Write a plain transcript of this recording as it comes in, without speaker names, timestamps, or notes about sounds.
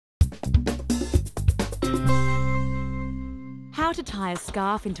How to tie a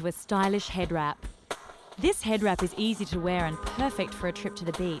scarf into a stylish head wrap. This head wrap is easy to wear and perfect for a trip to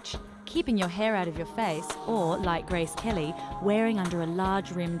the beach, keeping your hair out of your face, or, like Grace Kelly, wearing under a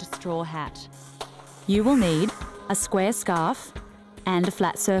large-rimmed straw hat. You will need a square scarf and a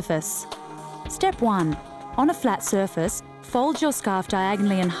flat surface. Step 1. On a flat surface, fold your scarf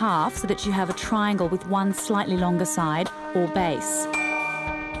diagonally in half so that you have a triangle with one slightly longer side, or base.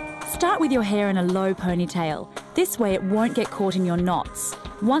 Start with your hair in a low ponytail. This way it won't get caught in your knots.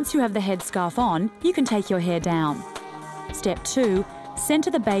 Once you have the headscarf on, you can take your hair down. Step 2. Centre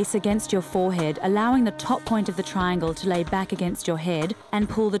the base against your forehead, allowing the top point of the triangle to lay back against your head, and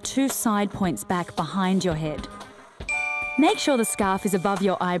pull the 2 side points back behind your head. Make sure the scarf is above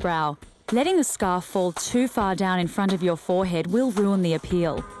your eyebrow. Letting the scarf fall too far down in front of your forehead will ruin the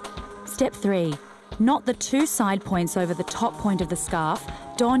appeal. Step 3. Knot the 2 side points over the top point of the scarf,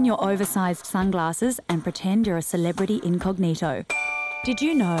 don your oversized sunglasses and pretend you're a celebrity incognito. Did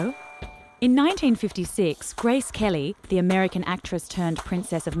you know? In 1956, Grace Kelly, the American actress turned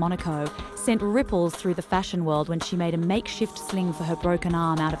Princess of Monaco, sent ripples through the fashion world when she made a makeshift sling for her broken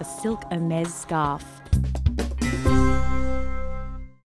arm out of a silk Hermes scarf.